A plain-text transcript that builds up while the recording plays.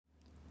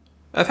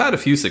I've had a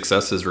few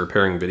successes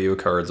repairing video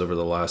cards over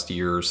the last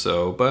year or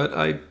so, but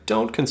I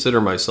don't consider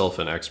myself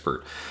an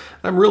expert.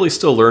 I'm really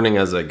still learning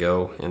as I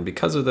go, and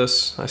because of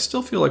this, I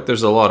still feel like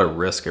there's a lot of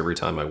risk every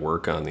time I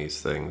work on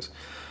these things.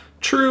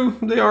 True,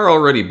 they are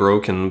already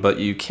broken, but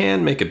you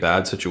can make a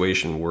bad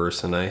situation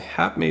worse, and I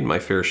have made my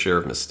fair share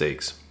of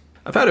mistakes.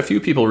 I've had a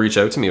few people reach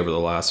out to me over the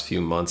last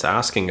few months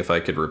asking if I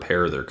could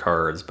repair their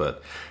cards,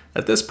 but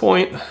at this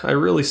point, I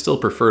really still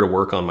prefer to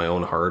work on my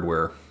own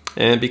hardware.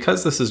 And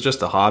because this is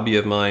just a hobby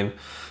of mine,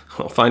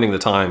 well, finding the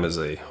time is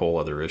a whole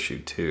other issue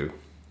too.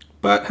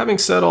 But having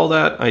said all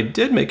that, I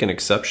did make an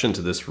exception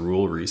to this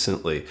rule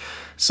recently.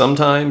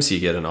 Sometimes you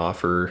get an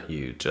offer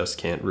you just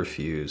can't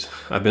refuse.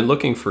 I've been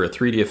looking for a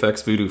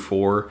 3dfx Voodoo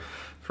 4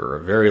 for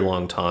a very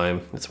long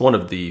time. It's one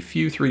of the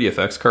few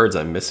 3dfx cards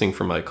I'm missing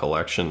from my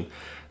collection.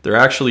 They're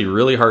actually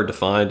really hard to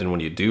find, and when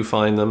you do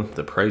find them,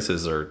 the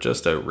prices are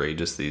just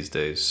outrageous these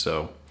days.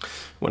 So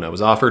when I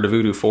was offered a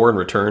Voodoo 4 in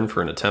return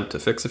for an attempt to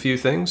fix a few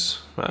things,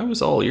 I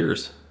was all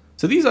ears.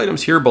 So these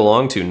items here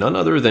belong to none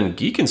other than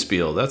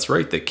Geekenspiel. That's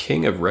right, the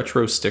king of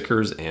retro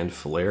stickers and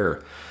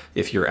flair.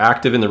 If you're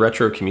active in the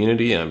retro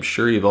community, I'm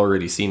sure you've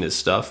already seen his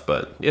stuff,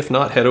 but if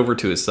not, head over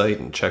to his site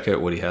and check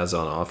out what he has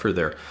on offer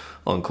there.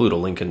 I'll include a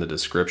link in the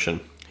description.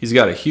 He's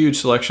got a huge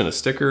selection of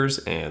stickers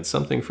and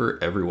something for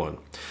everyone.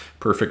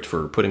 Perfect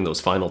for putting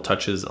those final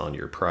touches on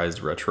your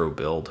prized retro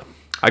build.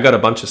 I got a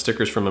bunch of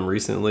stickers from him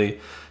recently,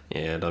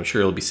 and I'm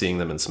sure you'll be seeing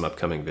them in some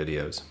upcoming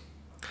videos.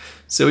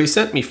 So he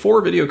sent me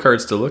 4 video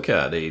cards to look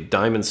at, a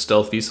Diamond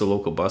Stealth Visa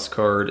Local Bus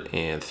card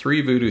and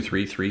 3 Voodoo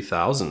 3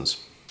 3000s.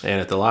 And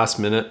at the last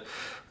minute,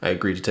 I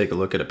agreed to take a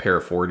look at a pair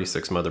of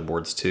 486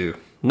 motherboards too.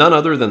 None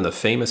other than the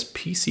famous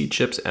PC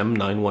Chips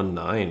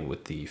M919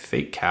 with the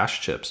fake cache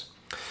chips.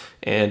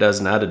 And as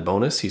an added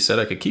bonus, he said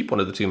I could keep one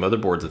of the 2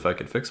 motherboards if I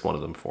could fix one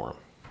of them for him.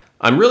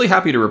 I'm really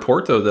happy to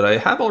report though that I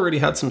have already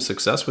had some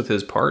success with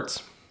his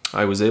parts.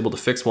 I was able to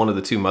fix one of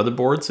the 2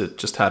 motherboards. It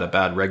just had a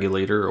bad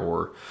regulator,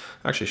 or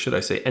actually should I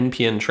say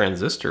NPN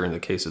transistor in the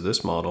case of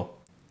this model.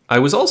 I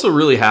was also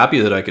really happy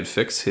that I could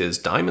fix his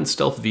Diamond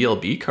Stealth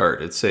VLB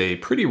card. It's a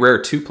pretty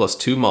rare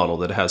 2+2 model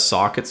that has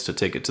sockets to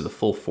take it to the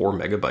full 4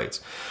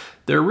 megabytes.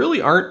 There really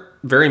aren't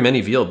very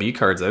many VLB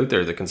cards out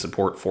there that can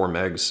support 4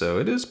 megs, so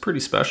it is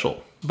pretty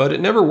special. But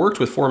it never worked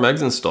with 4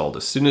 megs installed.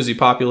 As soon as you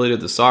populated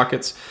the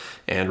sockets,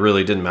 and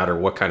really didn't matter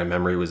what kind of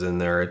memory was in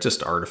there, it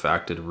just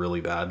artifacted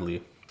really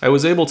badly. I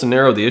was able to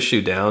narrow the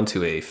issue down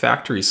to a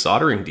factory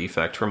soldering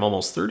defect from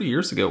almost 30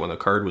 years ago when the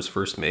card was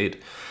first made.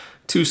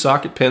 2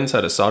 socket pins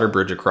had a solder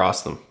bridge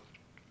across them.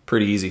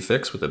 Pretty easy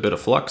fix with a bit of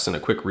flux and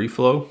a quick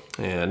reflow,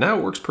 and now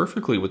it works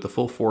perfectly with the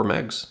full 4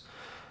 megs.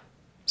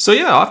 So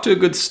yeah, off to a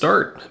good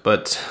start,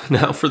 but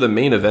now for the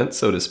main event,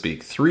 so to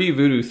speak. 3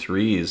 Voodoo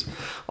 3s,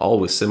 all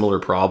with similar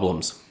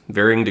problems.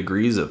 Varying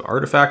degrees of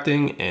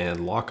artifacting and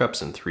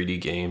lockups in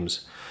 3D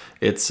games.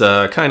 It's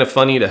kind of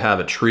funny to have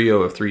a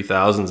trio of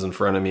 3000s in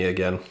front of me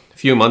again. A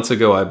few months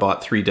ago I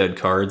bought 3 dead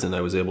cards and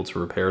I was able to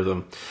repair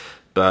them.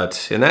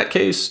 But in that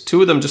case,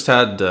 2 of them just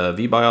had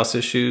VBIOS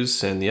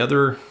issues, and the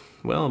other,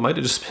 well, it might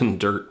have just been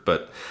dirt.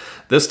 But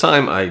this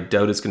time I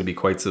doubt it's going to be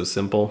quite so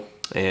simple.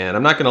 And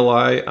I'm not going to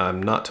lie,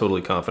 I'm not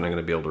totally confident I'm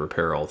going to be able to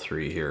repair all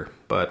 3 here,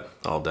 but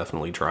I'll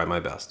definitely try my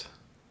best.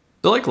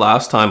 So like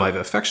last time, I've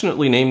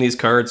affectionately named these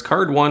cards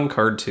Card 1,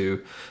 Card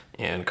 2,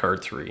 and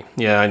Card 3.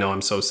 Yeah, I know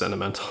I'm so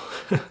sentimental.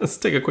 Let's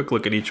take a quick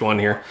look at each one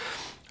here.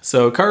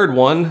 So Card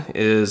 1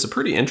 is a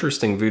pretty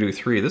interesting Voodoo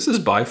 3. This is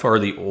by far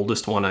the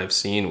oldest one I've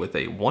seen with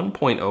a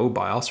 1.0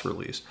 BIOS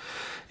release.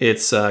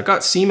 It's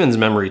got Siemens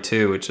memory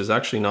too, which is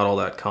actually not all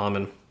that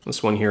common.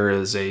 This one here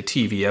is a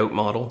TV out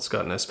model. It's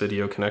got an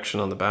S-Video connection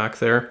on the back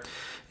there.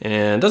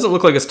 And doesn't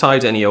look like it's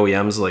tied to any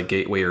OEMs like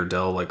Gateway or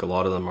Dell like a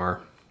lot of them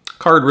are.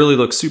 Card really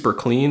looks super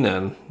clean,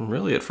 and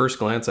really at first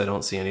glance I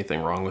don't see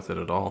anything wrong with it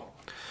at all.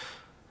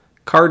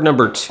 Card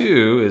number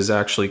 2 is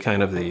actually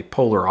kind of the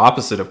polar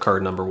opposite of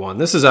card number 1.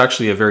 This is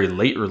actually a very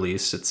late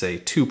release. It's a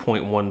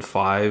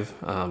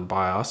 2.15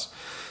 BIOS,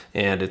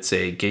 and it's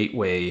a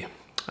Gateway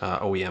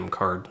OEM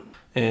card.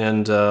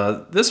 And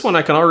this one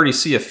I can already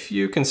see a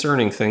few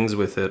concerning things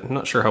with it. I'm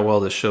not sure how well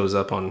this shows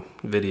up on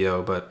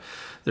video, but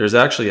there's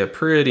actually a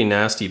pretty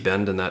nasty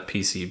bend in that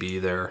PCB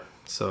there.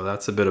 So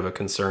that's a bit of a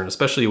concern,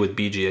 especially with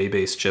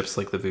BGA-based chips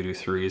like the Voodoo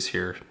 3s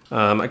here.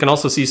 I can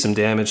also see some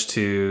damage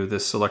to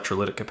this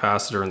electrolytic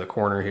capacitor in the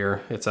corner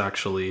here. It's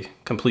actually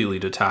completely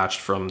detached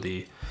from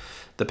the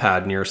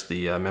pad nearest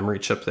the memory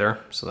chip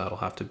there, so that'll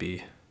have to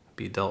be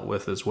dealt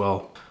with as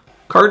well.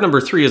 Card number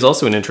 3 is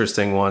also an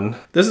interesting one.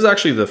 This is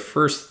actually the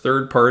first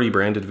third-party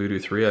branded Voodoo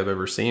 3 I've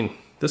ever seen.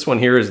 This one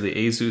here is the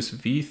Asus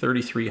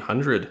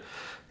V3300.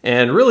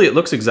 And really it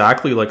looks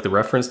exactly like the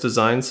reference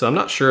design, so I'm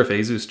not sure if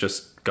Asus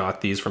just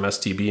got these from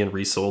STB and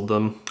resold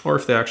them, or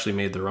if they actually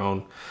made their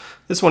own.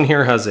 This one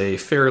here has a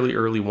fairly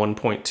early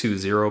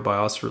 1.20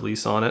 BIOS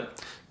release on it.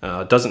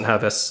 Doesn't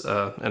have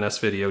an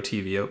S-Video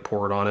TV out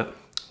port on it.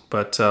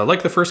 But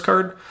like the first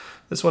card,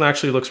 this one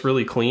actually looks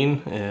really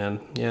clean, and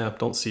yeah,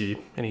 don't see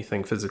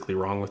anything physically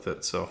wrong with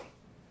it. So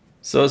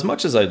So as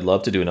much as I'd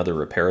love to do another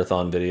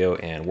repairathon video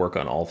and work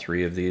on all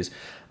three of these,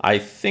 I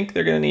think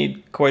they're going to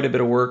need quite a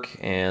bit of work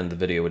and the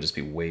video would just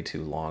be way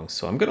too long.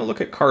 So I'm going to look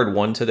at card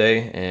 1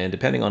 today, and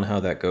depending on how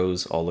that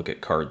goes, I'll look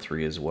at card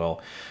 3 as well.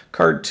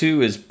 Card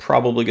 2 is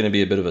probably going to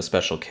be a bit of a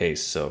special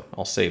case, so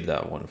I'll save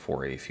that one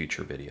for a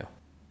future video.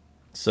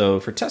 So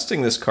for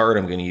testing this card,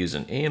 I'm going to use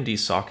an AMD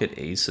Socket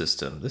A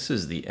system. This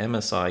is the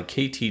MSI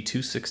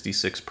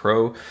KT266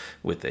 Pro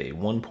with a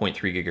 1.3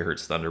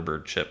 GHz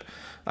Thunderbird chip.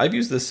 I've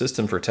used this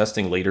system for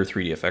testing later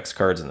 3dfx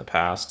cards in the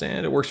past,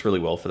 and it works really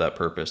well for that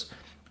purpose.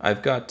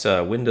 I've got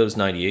Windows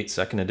 98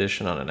 2nd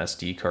edition on an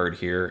SD card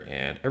here,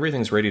 and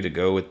everything's ready to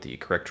go with the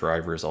correct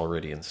drivers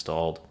already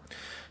installed.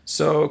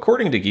 So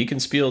according to Geek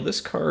and Spiel,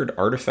 this card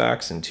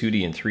artifacts in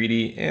 2D and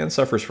 3D and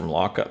suffers from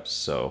lockups.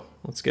 So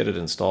let's get it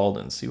installed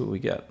and see what we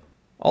get.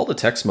 All the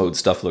text mode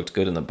stuff looked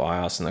good in the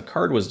BIOS, and the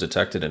card was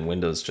detected in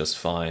Windows just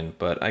fine,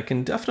 but I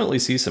can definitely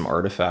see some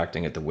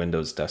artifacting at the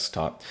Windows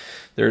desktop.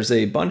 There's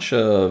a bunch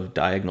of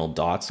diagonal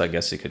dots, I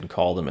guess you could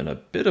call them, and a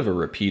bit of a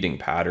repeating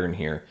pattern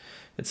here.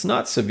 It's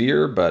not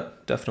severe,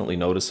 but definitely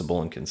noticeable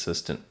and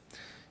consistent.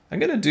 I'm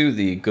going to do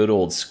the good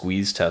old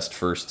squeeze test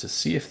first to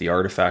see if the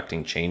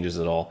artifacting changes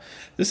at all.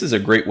 This is a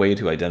great way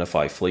to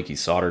identify flaky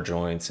solder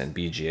joints and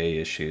BGA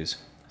issues.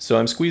 So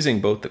I'm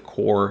squeezing both the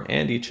core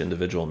and each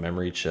individual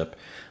memory chip.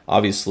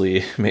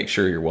 Obviously, make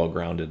sure you're well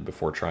grounded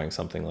before trying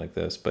something like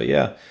this. But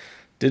yeah,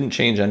 didn't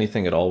change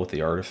anything at all with the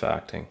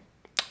artifacting.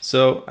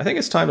 So I think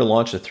it's time to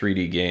launch a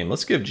 3D game.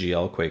 Let's give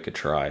GLquake a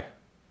try.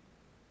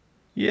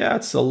 Yeah,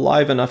 it's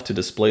alive enough to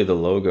display the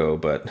logo,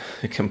 but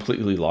it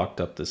completely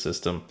locked up the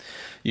system.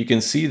 You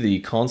can see the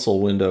console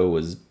window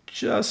was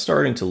just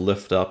starting to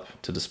lift up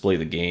to display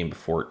the game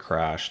before it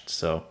crashed.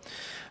 So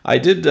I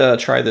did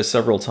try this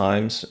several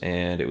times,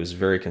 and it was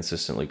very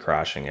consistently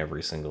crashing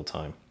every single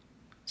time.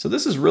 So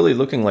this is really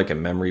looking like a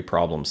memory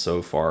problem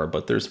so far,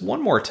 but there's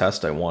one more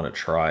test I want to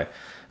try.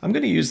 I'm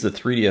going to use the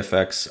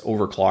 3dfx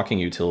overclocking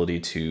utility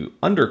to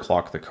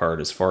underclock the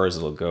card as far as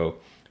it'll go,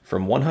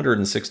 from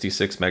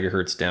 166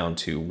 MHz down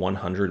to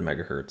 100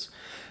 MHz.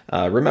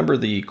 Remember,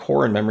 the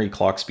core and memory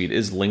clock speed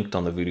is linked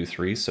on the Voodoo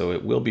 3, so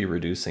it will be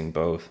reducing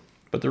both.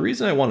 But the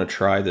reason I want to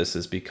try this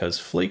is because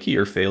flaky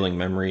or failing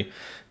memory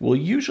will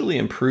usually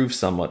improve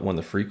somewhat when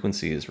the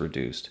frequency is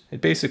reduced. It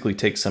basically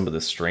takes some of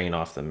the strain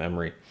off the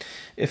memory.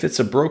 If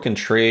it's a broken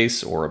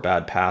trace or a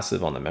bad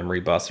passive on the memory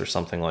bus or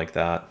something like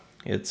that,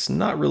 it's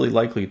not really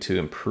likely to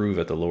improve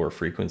at the lower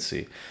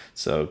frequency.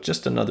 So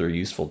just another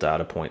useful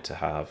data point to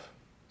have.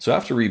 So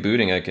after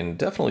rebooting, I can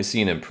definitely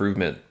see an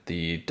improvement.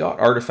 The dot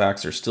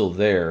artifacts are still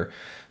there,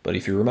 but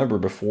if you remember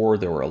before,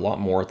 there were a lot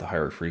more at the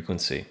higher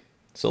frequency.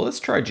 So let's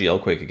try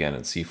GLquake again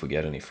and see if we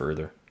get any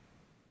further.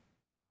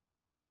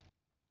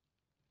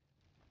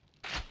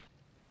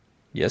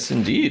 Yes,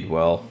 indeed.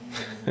 Well,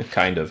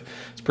 kind of.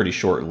 It's pretty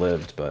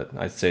short-lived, but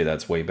I'd say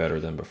that's way better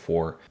than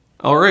before.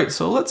 All right,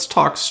 so let's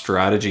talk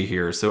strategy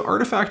here. So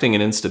artifacting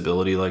and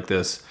instability like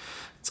this,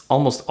 it's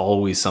almost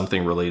always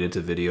something related to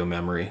video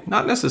memory.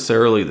 Not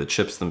necessarily the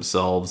chips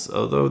themselves,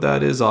 although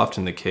that is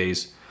often the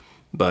case,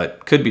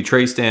 but could be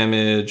trace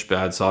damage,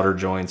 bad solder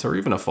joints, or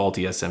even a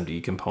faulty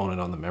SMD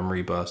component on the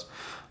memory bus.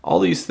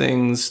 All these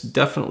things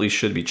definitely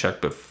should be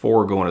checked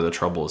before going to the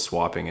trouble of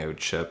swapping out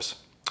chips.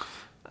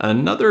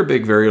 Another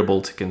big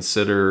variable to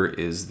consider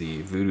is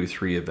the Voodoo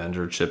 3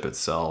 Avenger chip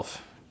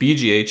itself.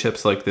 BGA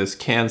chips like this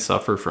can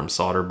suffer from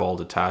solder ball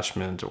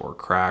detachment or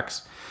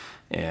cracks,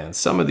 and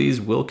some of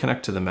these will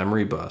connect to the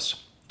memory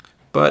bus.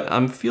 But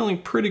I'm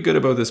feeling pretty good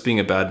about this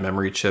being a bad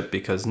memory chip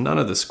because none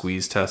of the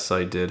squeeze tests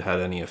I did had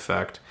any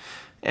effect.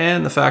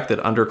 And the fact that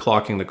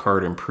underclocking the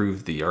card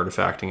improved the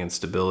artifacting and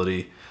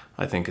stability,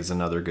 I think, is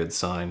another good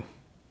sign.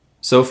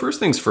 So first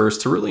things first,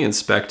 to really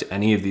inspect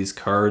any of these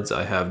cards,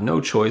 I have no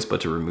choice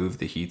but to remove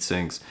the heat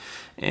sinks.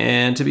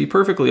 And to be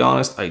perfectly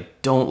honest, I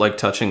don't like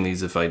touching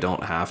these if I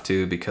don't have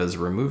to, because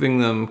removing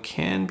them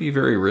can be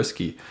very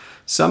risky.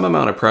 Some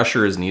amount of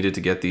pressure is needed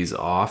to get these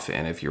off,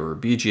 and if your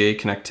BGA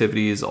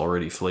connectivity is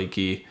already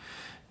flaky,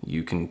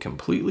 you can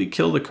completely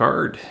kill the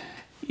card.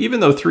 Even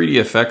though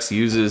 3dfx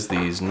uses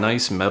these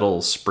nice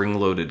metal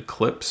spring-loaded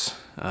clips,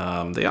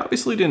 they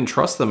obviously didn't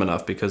trust them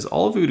enough because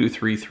all Voodoo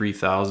 3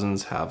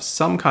 3000s have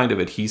some kind of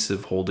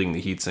adhesive holding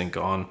the heatsink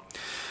on.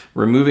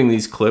 Removing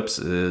these clips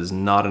is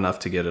not enough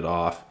to get it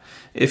off.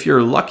 If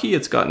you're lucky,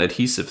 it's got an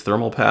adhesive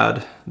thermal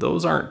pad.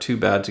 Those aren't too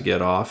bad to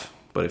get off,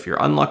 but if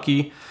you're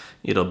unlucky,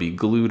 it'll be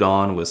glued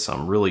on with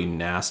some really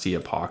nasty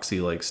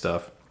epoxy-like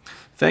stuff.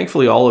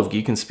 Thankfully, all of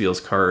Geek and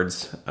Spiel's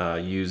cards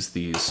use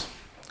these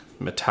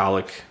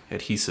metallic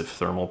adhesive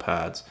thermal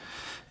pads.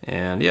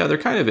 And yeah, they're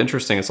kind of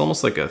interesting. It's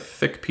almost like a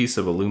thick piece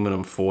of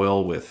aluminum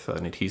foil with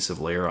an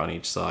adhesive layer on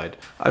each side.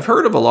 I've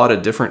heard of a lot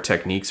of different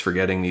techniques for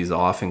getting these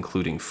off,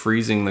 including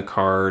freezing the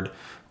card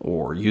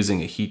or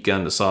using a heat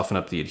gun to soften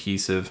up the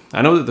adhesive.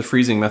 I know that the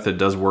freezing method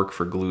does work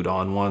for glued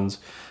on ones,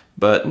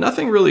 but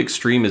nothing really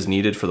extreme is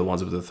needed for the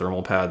ones with the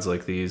thermal pads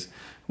like these.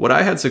 What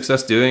I had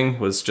success doing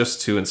was just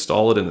to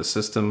install it in the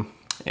system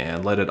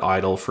and let it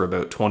idle for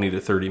about 20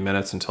 to 30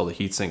 minutes until the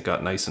heatsink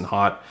got nice and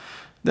hot.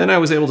 Then I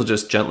was able to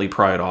just gently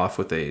pry it off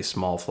with a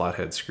small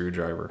flathead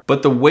screwdriver.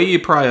 But the way you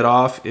pry it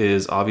off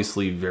is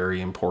obviously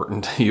very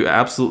important. You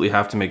absolutely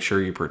have to make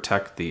sure you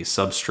protect the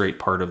substrate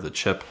part of the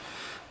chip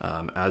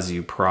as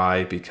you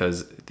pry,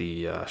 because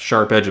the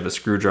sharp edge of a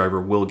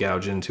screwdriver will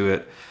gouge into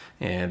it.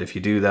 And if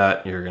you do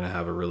that, you're gonna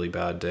have a really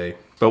bad day.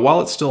 But while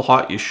it's still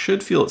hot, you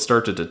should feel it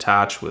start to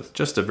detach with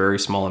just a very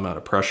small amount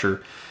of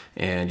pressure.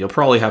 And you'll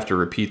probably have to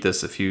repeat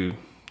this a few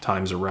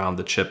times around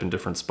the chip in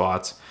different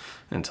spots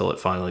until it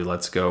finally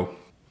lets go.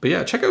 But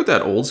yeah, check out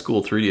that old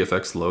school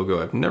 3dfx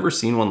logo. I've never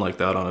seen one like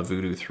that on a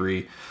Voodoo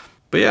 3.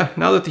 But yeah,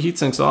 now that the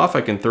heatsink's off,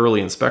 I can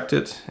thoroughly inspect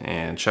it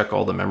and check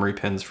all the memory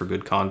pins for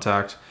good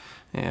contact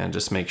and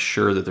just make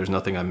sure that there's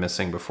nothing I'm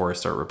missing before I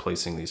start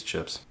replacing these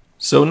chips.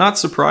 So not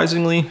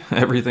surprisingly,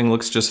 everything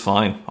looks just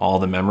fine. All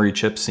the memory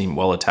chips seem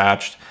well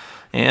attached,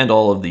 and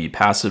all of the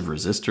passive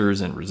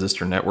resistors and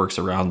resistor networks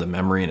around the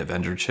memory and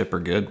Avenger chip are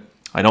good.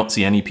 I don't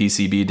see any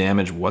PCB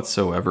damage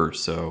whatsoever,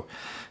 so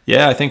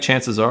yeah, I think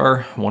chances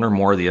are one or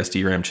more of the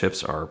SDRAM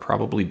chips are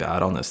probably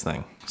bad on this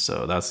thing.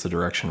 So that's the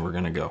direction we're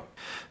gonna go.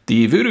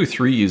 The Voodoo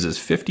 3 uses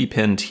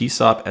 50-pin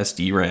TSOP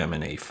SDRAM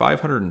in a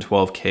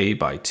 512K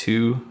by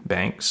 2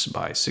 banks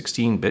by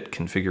 16-bit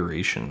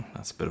configuration.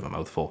 That's a bit of a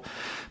mouthful.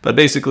 But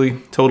basically,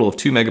 total of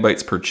 2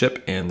 megabytes per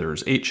chip, and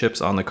there's 8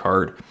 chips on the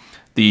card.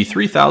 The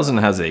 3000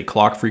 has a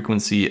clock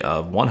frequency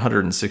of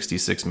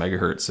 166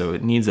 megahertz, so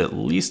it needs at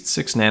least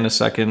 6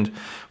 nanosecond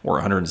or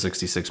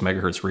 166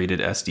 megahertz rated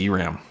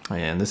SDRAM,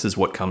 and this is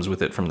what comes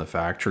with it from the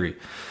factory.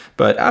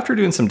 But after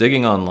doing some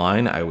digging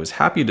online, I was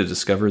happy to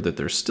discover that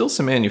there's still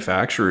some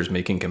manufacturers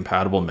making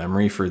compatible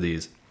memory for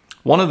these.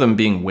 One of them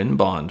being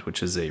Winbond,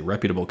 which is a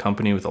reputable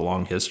company with a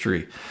long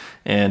history.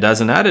 And as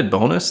an added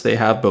bonus, they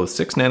have both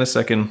 6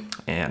 nanosecond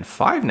and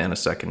 5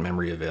 nanosecond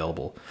memory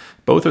available.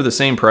 Both are the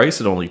same price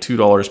at only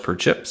 $2 per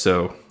chip,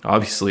 so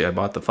obviously I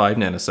bought the 5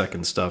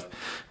 nanosecond stuff,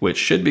 which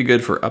should be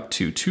good for up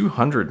to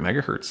 200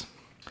 megahertz.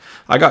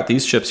 I got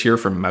these chips here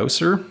from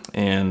Mouser,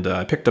 and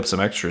I picked up some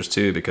extras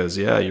too, because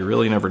yeah, you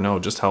really never know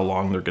just how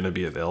long they're going to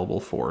be available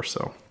for.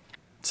 So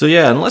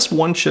yeah, unless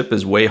one chip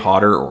is way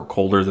hotter or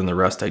colder than the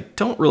rest, I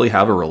don't really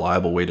have a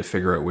reliable way to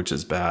figure out which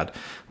is bad.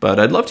 But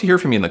I'd love to hear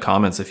from you in the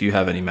comments if you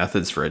have any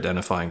methods for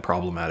identifying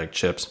problematic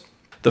chips.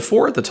 The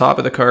 4 at the top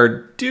of the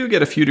card do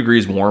get a few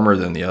degrees warmer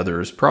than the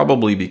others,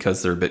 probably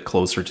because they're a bit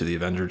closer to the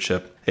Avenger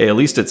chip. Hey, at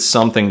least it's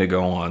something to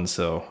go on,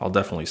 so I'll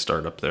definitely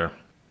start up there.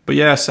 But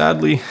yeah,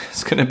 sadly,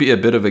 it's going to be a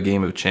bit of a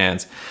game of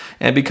chance.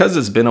 And because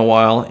it's been a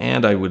while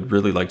and I would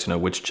really like to know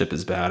which chip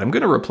is bad, I'm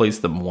going to replace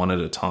them one at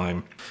a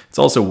time. It's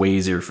also way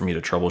easier for me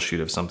to troubleshoot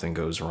if something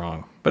goes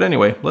wrong. But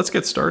anyway, let's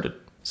get started.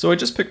 So I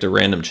just picked a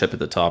random chip at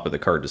the top of the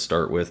card to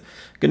start with.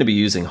 I'm going to be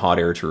using hot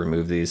air to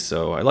remove these,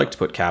 so I like to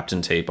put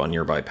Kapton tape on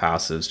nearby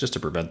passives just to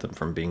prevent them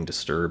from being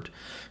disturbed.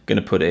 I'm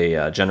going to put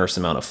a generous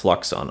amount of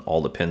flux on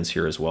all the pins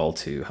here as well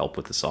to help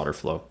with the solder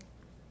flow.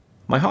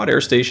 My hot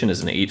air station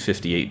is an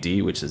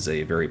 858D, which is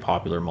a very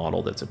popular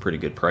model that's a pretty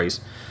good price.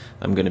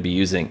 I'm going to be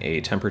using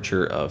a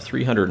temperature of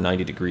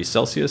 390 degrees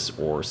Celsius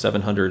or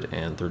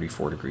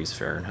 734 degrees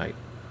Fahrenheit.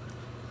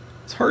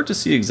 It's hard to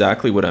see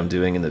exactly what I'm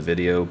doing in the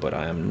video, but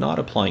I am not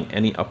applying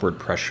any upward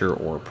pressure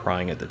or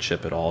prying at the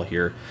chip at all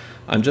here.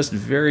 I'm just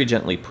very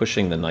gently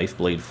pushing the knife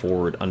blade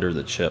forward under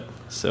the chip.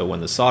 So when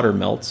the solder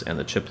melts and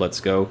the chip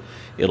lets go,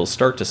 it'll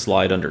start to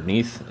slide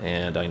underneath,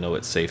 and I know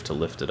it's safe to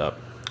lift it up.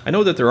 I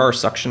know that there are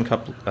suction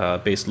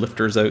cup based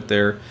lifters out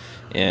there,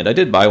 and I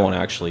did buy one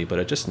actually, but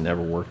it just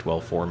never worked well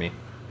for me.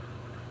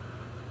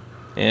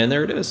 And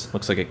there it is.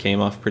 Looks like it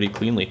came off pretty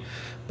cleanly.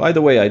 By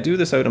the way, I do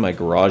this out in my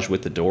garage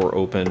with the door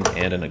open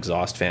and an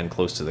exhaust fan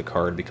close to the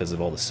card because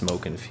of all the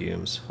smoke and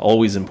fumes.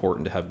 Always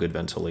important to have good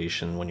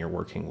ventilation when you're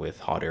working with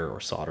hot air or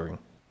soldering.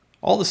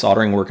 All the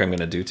soldering work I'm going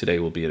to do today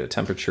will be at a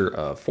temperature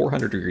of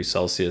 400 degrees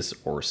Celsius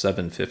or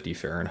 750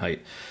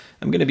 Fahrenheit.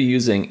 I'm going to be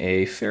using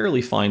a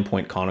fairly fine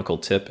point conical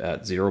tip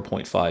at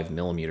 0.5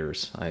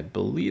 millimeters. I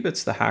believe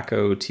it's the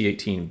Hakko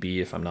T18B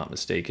if I'm not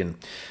mistaken.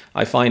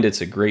 I find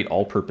it's a great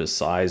all-purpose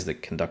size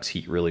that conducts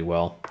heat really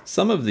well.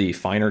 Some of the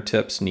finer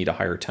tips need a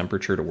higher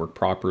temperature to work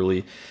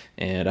properly,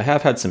 and I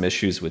have had some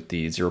issues with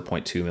the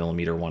 0.2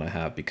 millimeter one I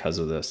have because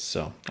of this.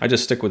 So I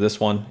just stick with this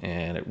one,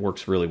 and it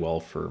works really well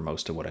for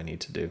most of what I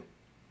need to do.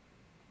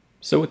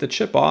 So with the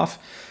chip off,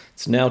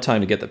 it's now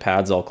time to get the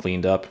pads all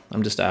cleaned up.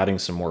 I'm just adding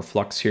some more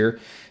flux here,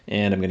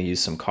 and I'm going to use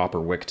some copper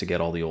wick to get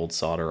all the old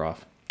solder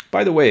off.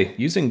 By the way,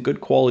 using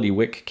good quality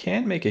wick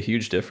can make a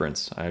huge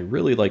difference. I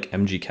really like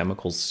MG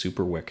Chemical's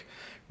Super Wick.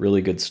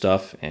 Really good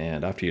stuff,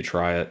 and after you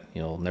try it,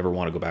 you'll never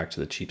want to go back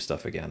to the cheap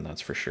stuff again,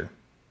 that's for sure.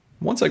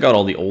 Once I got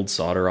all the old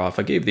solder off,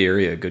 I gave the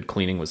area a good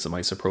cleaning with some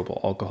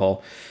isopropyl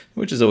alcohol,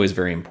 which is always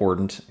very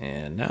important,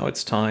 and now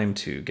it's time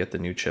to get the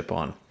new chip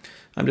on.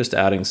 I'm just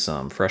adding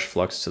some fresh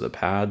flux to the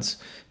pads,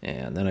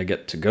 and then I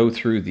get to go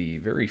through the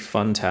very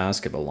fun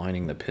task of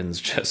aligning the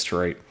pins just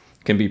right.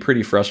 It can be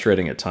pretty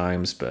frustrating at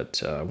times,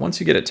 but once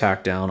you get it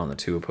tacked down on the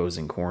 2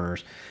 opposing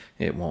corners,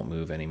 it won't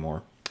move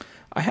anymore.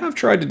 I have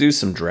tried to do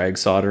some drag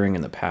soldering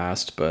in the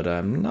past, but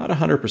I'm not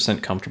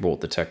 100% comfortable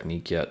with the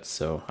technique yet,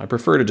 so I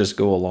prefer to just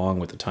go along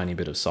with a tiny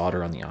bit of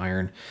solder on the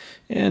iron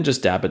and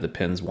just dab at the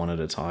pins one at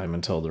a time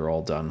until they're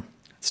all done.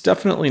 It's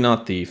definitely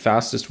not the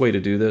fastest way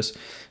to do this,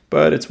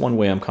 but it's one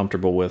way I'm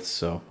comfortable with,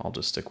 so I'll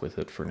just stick with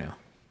it for now.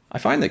 I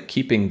find that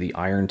keeping the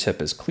iron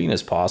tip as clean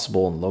as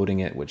possible and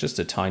loading it with just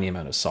a tiny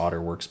amount of solder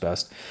works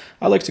best.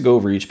 I like to go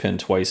over each pin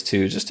twice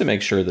too, just to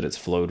make sure that it's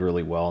flowed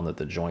really well and that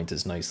the joint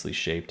is nicely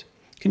shaped.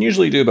 Can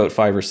usually do about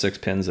 5 or 6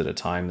 pins at a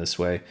time this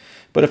way,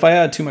 but if I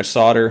add too much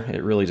solder,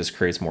 it really just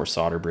creates more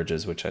solder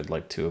bridges, which I'd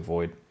like to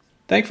avoid.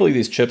 Thankfully,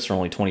 these chips are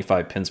only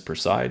 25 pins per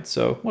side,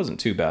 so it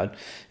wasn't too bad.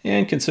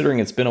 And considering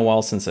it's been a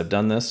while since I've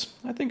done this,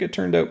 I think it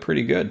turned out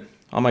pretty good.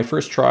 On my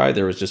first try,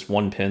 there was just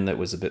one pin that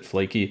was a bit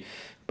flaky,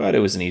 but it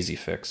was an easy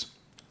fix.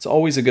 It's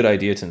always a good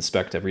idea to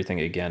inspect everything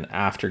again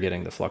after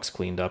getting the flux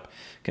cleaned up.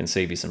 It can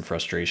save you some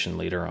frustration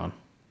later on.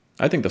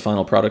 I think the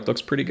final product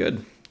looks pretty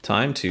good.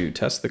 Time to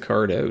test the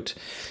card out.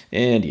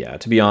 And yeah,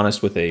 to be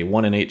honest, with a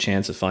 1 in 8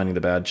 chance of finding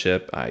the bad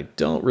chip, I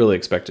don't really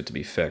expect it to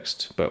be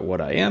fixed. But what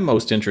I am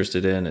most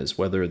interested in is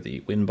whether the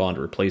Winbond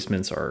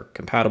replacements are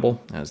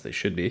compatible, as they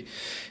should be,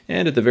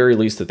 and at the very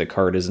least that the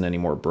card isn't any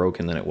more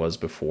broken than it was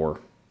before.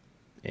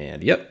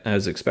 And yep,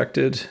 as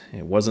expected,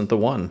 it wasn't the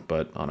one,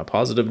 but on a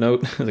positive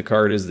note, the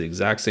card is the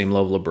exact same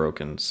level of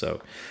broken,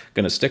 so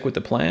gonna stick with the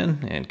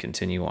plan and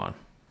continue on.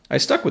 I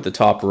stuck with the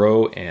top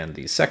row and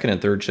the second and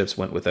third chips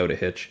went without a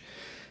hitch,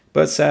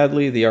 but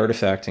sadly the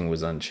artifacting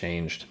was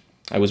unchanged.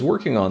 I was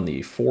working on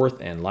the fourth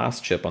and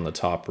last chip on the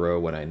top row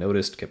when I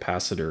noticed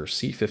capacitor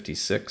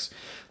C56.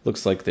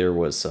 Looks like there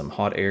was some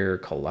hot air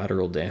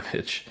collateral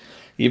damage.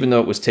 Even though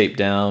it was taped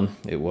down,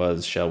 it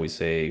was, shall we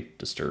say,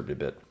 disturbed a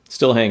bit.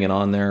 Still hanging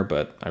on there,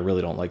 but I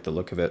really don't like the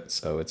look of it,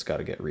 so it's got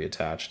to get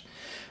reattached.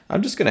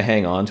 I'm just going to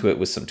hang on to it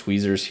with some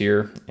tweezers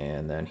here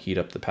and then heat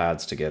up the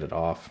pads to get it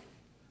off.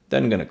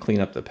 Then I'm going to clean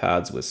up the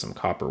pads with some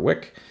copper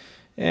wick,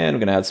 and I'm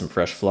going to add some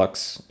fresh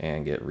flux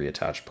and get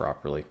reattached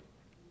properly.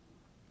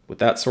 With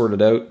that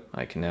sorted out,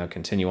 I can now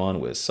continue on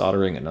with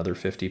soldering another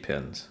 50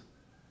 pins.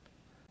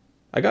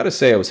 I gotta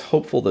say I was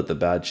hopeful that the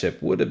bad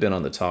chip would have been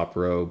on the top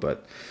row,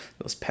 but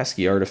those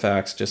pesky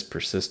artifacts just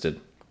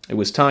persisted. It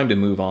was time to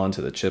move on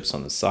to the chips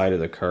on the side of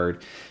the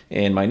card,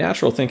 and my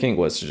natural thinking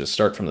was to just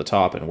start from the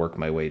top and work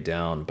my way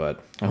down, but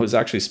I was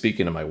actually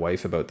speaking to my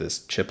wife about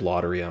this chip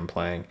lottery I'm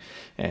playing,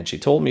 and she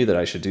told me that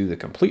I should do the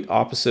complete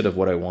opposite of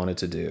what I wanted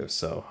to do,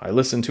 so I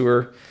listened to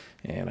her,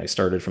 and I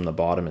started from the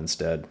bottom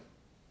instead.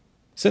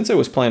 Since I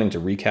was planning to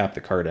recap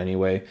the card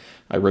anyway,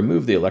 I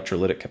removed the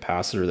electrolytic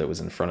capacitor that was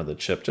in front of the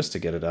chip just to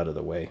get it out of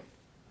the way.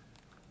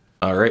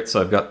 Alright, so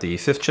I've got the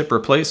fifth chip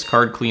replaced,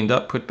 card cleaned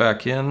up, put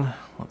back in.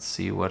 Let's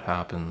see what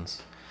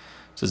happens.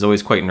 This is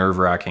always quite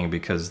nerve-wracking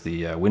because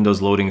the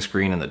Windows loading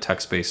screen and the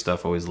text-based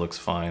stuff always looks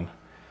fine.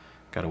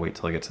 Gotta wait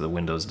till I get to the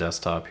Windows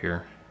desktop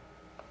here.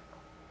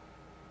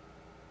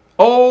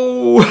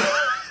 Oh!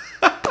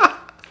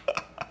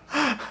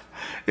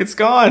 It's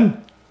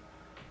gone!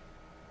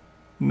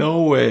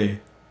 No way.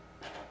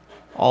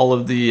 All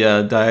of the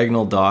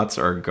diagonal dots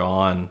are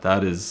gone.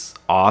 That is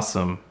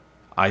awesome.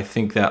 I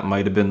think that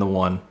might have been the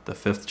one, the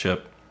fifth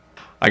chip.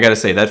 I gotta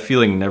say, that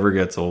feeling never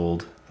gets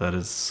old. That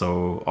is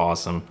so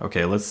awesome.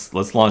 Okay, let's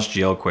launch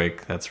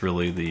Jailquake. That's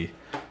really the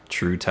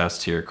true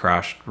test here.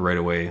 Crashed right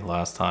away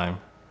last time.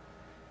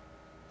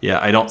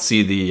 Yeah, I don't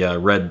see the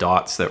red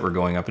dots that were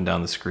going up and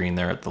down the screen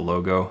there at the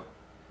logo.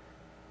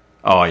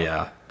 Oh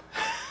yeah.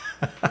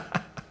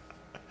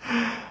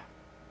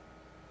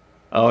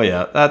 Oh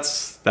yeah,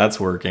 that's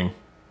working.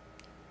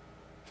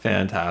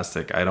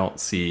 Fantastic. I don't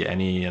see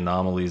any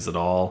anomalies at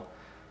all.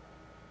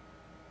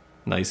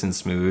 Nice and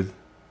smooth.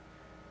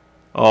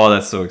 Oh,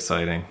 that's so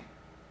exciting.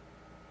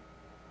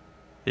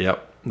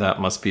 Yep,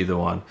 that must be the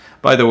one.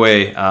 By the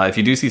way, if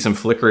you do see some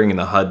flickering in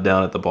the HUD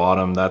down at the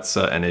bottom, that's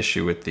an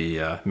issue with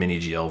the mini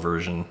GL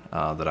version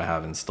that I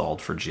have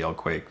installed for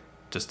Jailquake.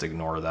 Just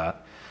ignore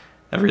that.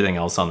 Everything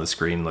else on the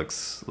screen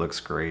looks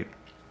great.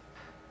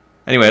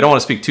 Anyway, I don't want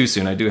to speak too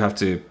soon. I do have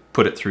to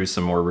put it through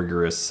some more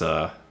rigorous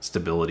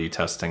stability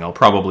testing. I'll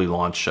probably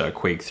launch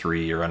Quake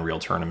 3 or Unreal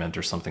Tournament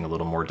or something a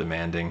little more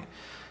demanding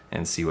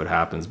and see what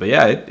happens. But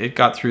yeah, it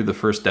got through the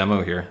first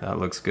demo here. That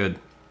looks good.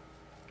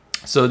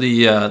 So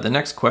the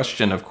next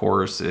question, of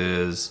course,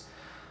 is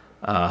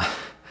I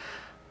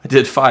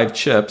did 5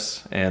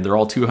 chips, and they're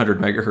all 200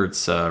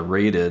 megahertz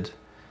rated.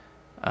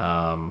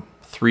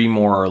 3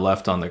 more are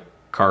left on the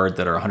card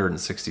that are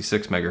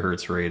 166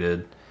 megahertz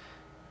rated.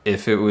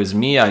 If it was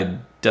me, I'd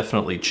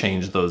definitely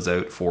change those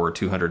out for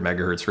 200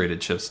 megahertz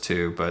rated chips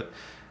too, but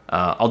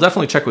I'll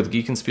definitely check with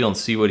Geekenspiel and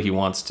see what he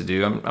wants to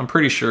do. I'm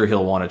pretty sure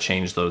he'll want to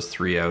change those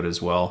 3 out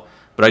as well.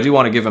 But I do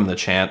want to give him the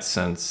chance,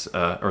 since,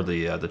 or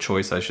the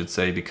choice, I should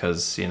say,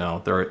 because, you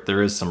know,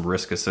 there is some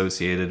risk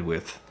associated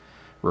with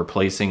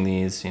replacing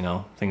these. You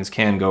know, things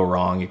can go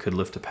wrong. You could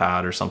lift a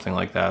pad or something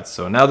like that.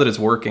 So now that it's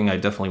working, I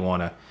definitely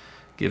want to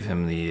give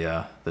him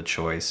the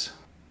choice.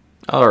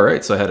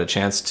 Alright, so I had a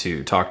chance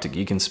to talk to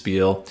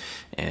Geekenspiel,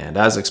 and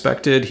as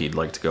expected, he'd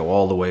like to go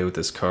all the way with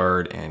this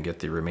card and get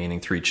the remaining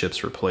 3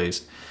 chips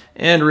replaced.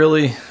 And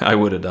really, I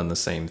would have done the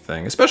same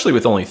thing, especially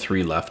with only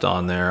 3 left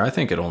on there. I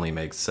think it only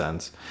makes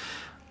sense.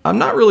 I'm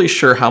not really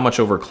sure how much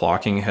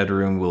overclocking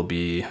headroom will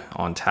be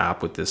on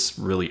tap with this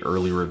really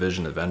early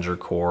revision Avenger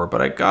core,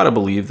 but I gotta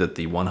believe that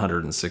the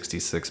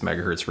 166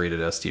 MHz rated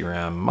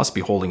SDRAM must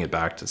be holding it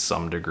back to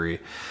some degree.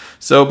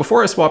 So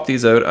before I swap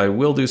these out, I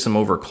will do some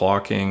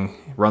overclocking,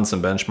 run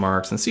some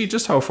benchmarks, and see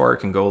just how far it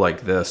can go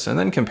like this, and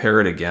then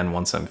compare it again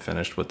once I'm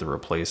finished with the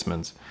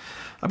replacements.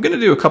 I'm going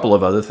to do a couple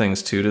of other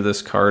things too to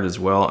this card as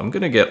well. I'm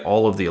going to get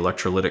all of the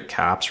electrolytic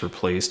caps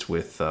replaced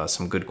with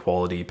some good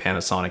quality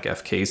Panasonic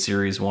FK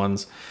series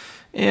ones.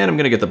 And I'm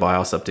going to get the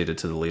BIOS updated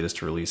to the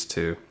latest release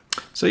too.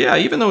 So yeah,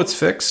 even though it's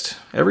fixed,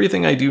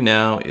 everything I do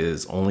now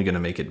is only going to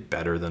make it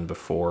better than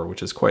before,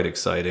 which is quite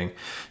exciting.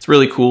 It's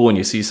really cool when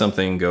you see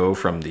something go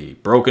from the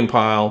broken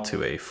pile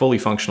to a fully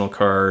functional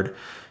card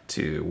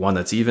to one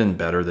that's even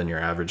better than your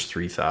average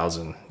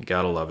 3000. You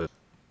gotta love it.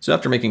 So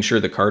after making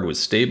sure the card was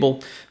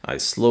stable, I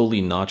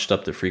slowly notched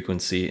up the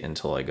frequency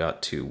until I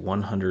got to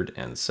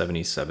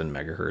 177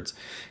 megahertz.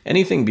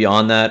 Anything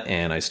beyond that,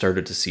 and I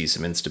started to see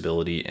some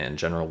instability and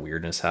general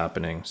weirdness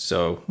happening.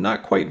 So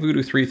not quite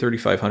Voodoo 3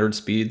 3500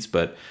 speeds,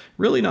 but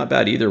really not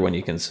bad either when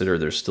you consider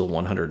there's still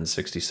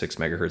 166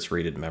 megahertz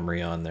rated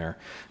memory on there.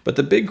 But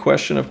the big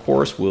question, of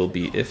course, will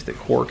be if the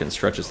core can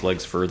stretch its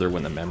legs further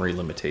when the memory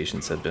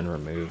limitations have been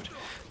removed.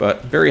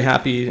 But very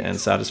happy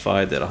and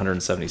satisfied that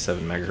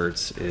 177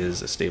 megahertz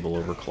is a stable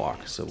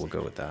overclock, so we'll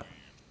go with that.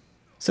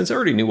 Since I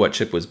already knew what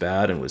chip was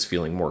bad and was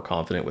feeling more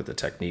confident with the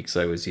techniques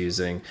I was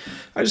using,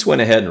 I just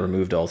went ahead and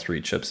removed all 3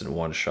 chips in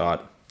one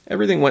shot.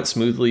 Everything went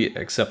smoothly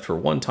except for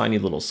one tiny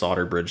little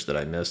solder bridge that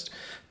I missed,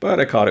 but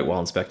I caught it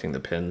while inspecting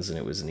the pins and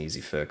it was an easy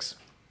fix.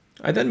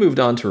 I then moved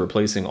on to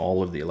replacing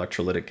all of the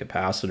electrolytic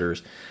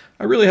capacitors.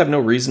 I really have no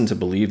reason to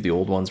believe the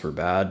old ones were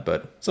bad,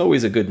 but it's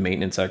always a good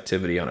maintenance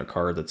activity on a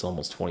card that's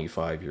almost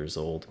 25 years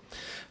old.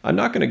 I'm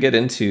not going to get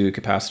into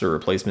capacitor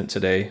replacement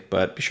today,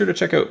 but be sure to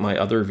check out my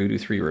other Voodoo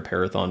 3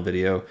 repairathon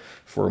video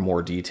for a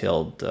more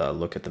detailed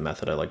look at the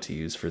method I like to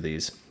use for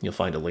these. You'll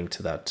find a link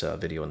to that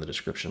video in the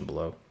description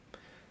below.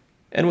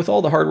 And with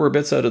all the hardware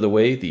bits out of the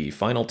way, the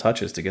final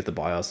touch is to get the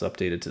BIOS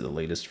updated to the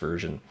latest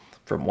version,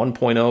 from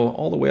 1.0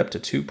 all the way up to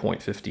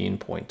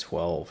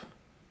 2.15.12.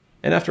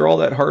 And after all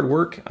that hard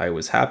work, I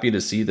was happy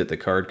to see that the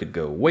card could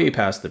go way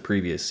past the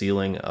previous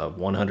ceiling of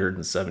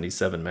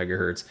 177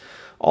 megahertz,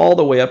 all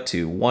the way up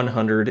to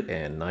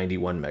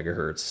 191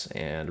 megahertz.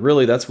 And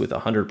really that's with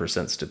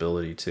 100%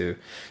 stability too.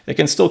 It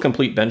can still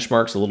complete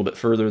benchmarks a little bit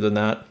further than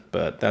that,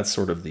 but that's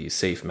sort of the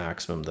safe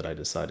maximum that I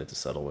decided to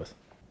settle with.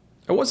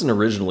 I wasn't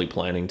originally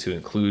planning to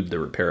include the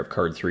repair of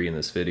card 3 in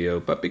this video,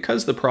 but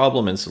because the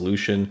problem and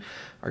solution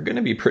are going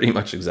to be pretty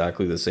much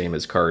exactly the same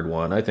as card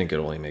 1, I think it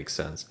only makes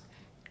sense.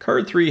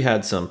 Card 3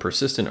 had some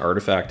persistent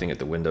artifacting at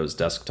the Windows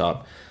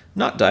desktop,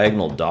 not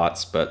diagonal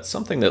dots, but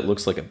something that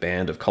looks like a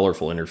band of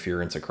colorful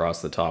interference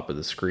across the top of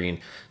the screen,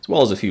 as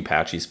well as a few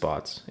patchy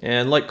spots.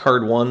 And like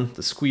card 1,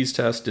 the squeeze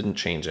test didn't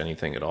change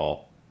anything at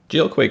all.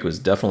 Jailquake was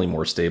definitely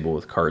more stable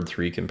with card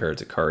 3 compared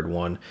to card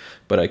 1,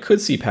 but I could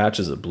see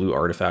patches of blue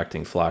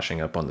artifacting flashing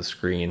up on the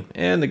screen,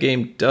 and the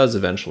game does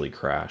eventually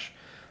crash.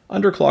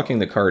 Underclocking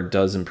the card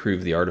does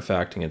improve the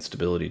artifacting and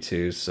stability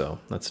too, so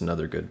that's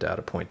another good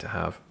data point to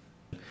have.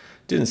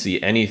 Didn't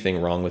see anything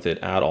wrong with it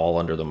at all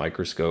under the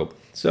microscope,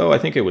 so I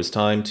think it was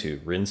time to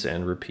rinse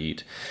and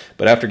repeat.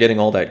 But after getting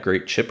all that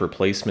great chip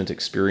replacement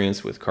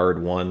experience with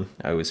card 1,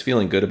 I was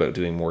feeling good about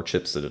doing more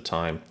chips at a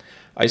time.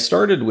 I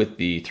started with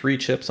the 3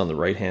 chips on the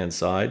right hand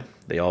side.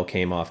 They all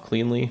came off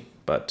cleanly,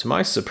 but to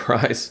my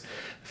surprise,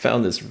 I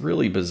found this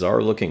really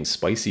bizarre looking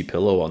spicy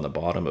pillow on the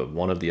bottom of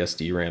one of the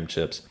SDRAM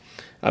chips.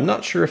 I'm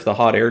not sure if the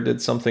hot air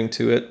did something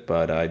to it,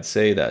 but I'd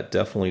say that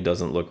definitely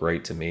doesn't look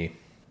right to me.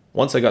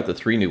 Once I got the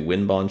 3 new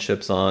Winbond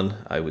chips on,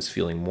 I was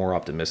feeling more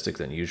optimistic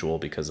than usual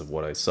because of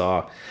what I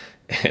saw,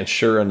 and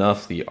sure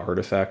enough, the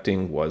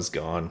artifacting was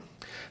gone.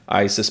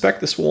 I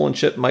suspect the swollen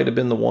chip might have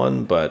been the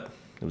one, but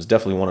it was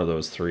definitely one of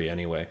those 3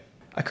 anyway.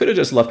 I could have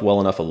just left well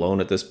enough alone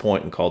at this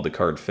point and called the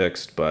card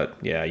fixed, but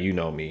yeah, you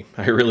know me.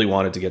 I really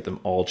wanted to get them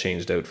all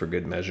changed out for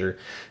good measure,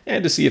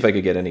 and to see if I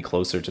could get any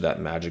closer to that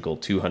magical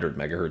 200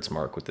 megahertz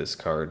mark with this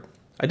card.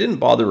 I didn't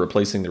bother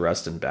replacing the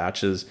rest in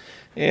batches,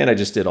 and I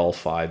just did all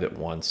 5 at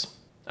once.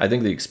 I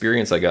think the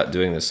experience I got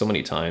doing this so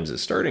many times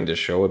is starting to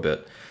show a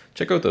bit.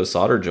 Check out those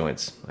solder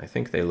joints. I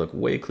think they look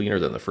way cleaner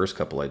than the first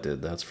couple I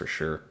did, that's for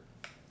sure.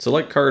 So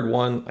like card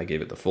 1, I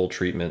gave it the full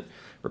treatment,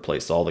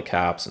 replaced all the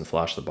caps, and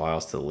flashed the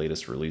BIOS to the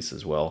latest release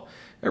as well.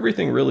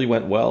 Everything really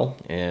went well,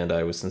 and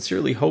I was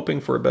sincerely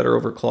hoping for a better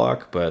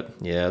overclock, but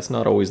yeah, it's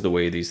not always the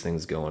way these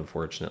things go,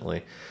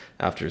 unfortunately.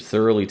 After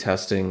thoroughly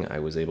testing, I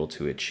was able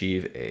to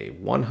achieve a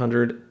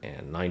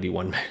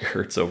 191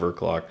 megahertz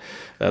overclock.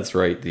 That's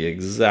right, the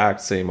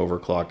exact same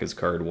overclock as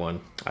card 1.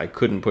 I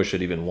couldn't push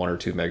it even 1 or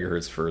 2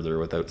 megahertz further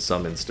without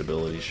some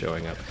instability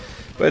showing up.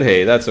 But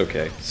hey, that's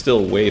okay.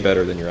 Still way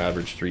better than your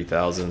average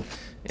 3000.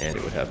 and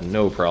it would have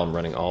no problem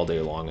running all day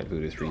long at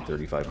Voodoo 3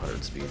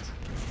 3500 speeds.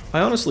 I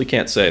honestly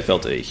can't say I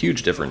felt a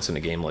huge difference in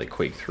a game like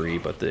Quake 3,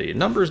 but the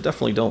numbers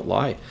definitely don't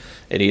lie.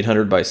 At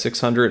 800 by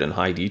 600 and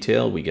high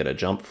detail, we get a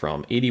jump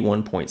from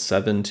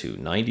 81.7 to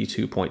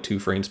 92.2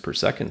 frames per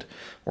second,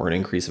 or an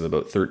increase of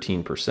about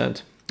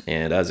 13%.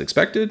 And as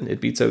expected,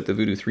 it beats out the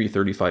Voodoo 3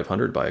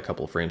 3500 by a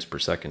couple frames per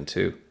second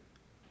too.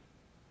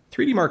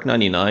 3D Mark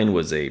 99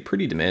 was a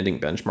pretty demanding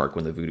benchmark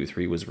when the Voodoo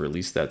 3 was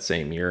released that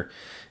same year,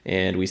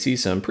 and we see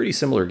some pretty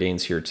similar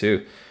gains here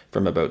too,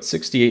 from about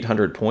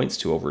 6,800 points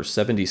to over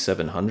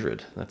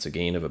 7,700. That's a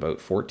gain of about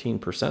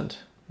 14%.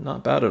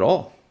 Not bad at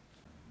all.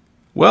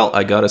 Well,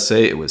 I gotta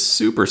say it was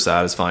super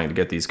satisfying to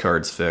get these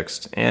cards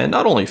fixed, and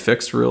not only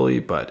fixed really,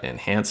 but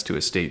enhanced to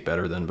a state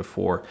better than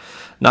before.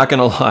 Not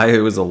gonna lie, it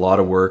was a lot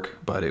of work,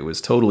 but it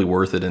was totally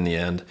worth it in the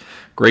end.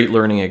 Great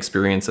learning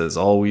experience as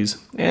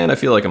always, and I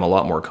feel like I'm a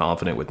lot more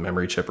confident with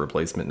memory chip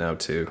replacement now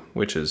too,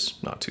 which is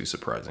not too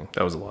surprising.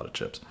 That was a lot of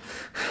chips.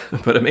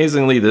 But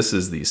amazingly, this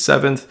is the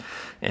 7th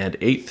and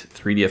 8th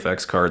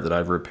 3dfx card that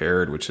I've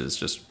repaired, which is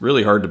just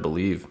really hard to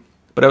believe.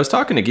 But I was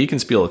talking to Geek and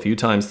Spiel a few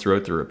times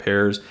throughout the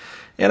repairs,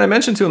 and I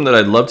mentioned to him that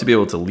I'd love to be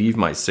able to leave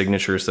my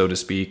signature, so to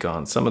speak,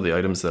 on some of the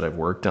items that I've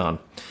worked on.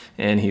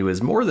 And he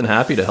was more than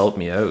happy to help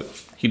me out.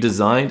 He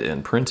designed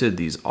and printed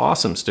these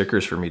awesome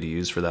stickers for me to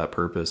use for that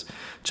purpose.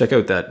 Check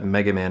out that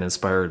Mega Man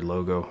inspired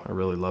logo. I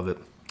really love it.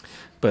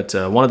 But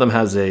one of them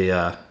has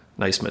a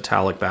nice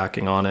metallic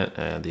backing on it,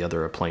 and the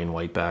other a plain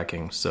white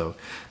backing. So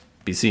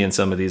be seeing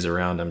some of these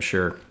around, I'm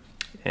sure.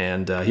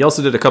 And he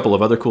also did a couple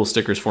of other cool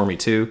stickers for me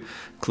too,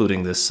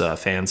 including this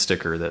fan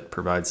sticker that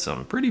provides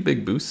some pretty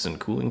big boosts in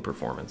cooling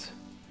performance.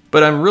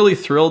 But I'm really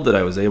thrilled that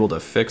I was able to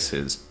fix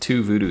his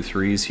 2 Voodoo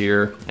 3s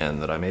here,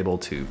 and that I'm able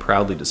to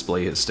proudly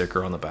display his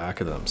sticker on the back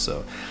of them.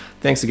 So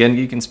thanks again,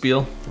 Geek and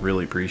Spiel.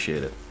 Really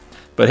appreciate it.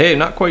 But hey,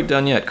 not quite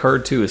done yet.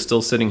 Card 2 is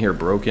still sitting here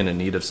broken in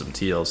need of some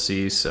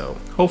TLC, so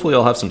hopefully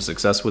I'll have some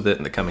success with it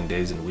in the coming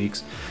days and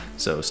weeks.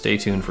 So stay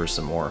tuned for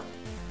some more.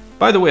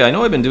 By the way, I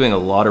know I've been doing a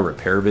lot of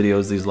repair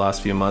videos these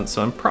last few months,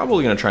 so I'm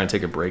probably going to try and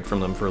take a break from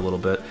them for a little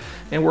bit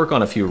and work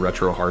on a few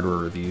retro hardware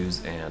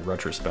reviews and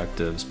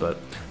retrospectives, but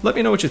let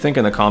me know what you think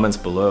in the comments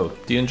below.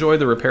 Do you enjoy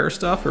the repair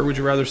stuff, or would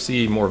you rather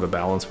see more of a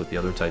balance with the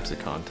other types of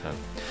content?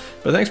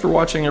 But thanks for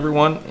watching,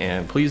 everyone,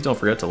 and please don't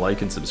forget to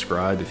like and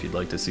subscribe if you'd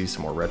like to see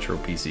some more retro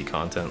PC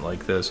content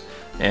like this.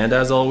 And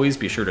as always,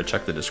 be sure to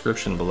check the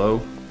description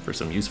below for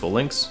some useful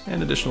links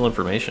and additional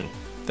information.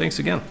 Thanks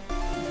again.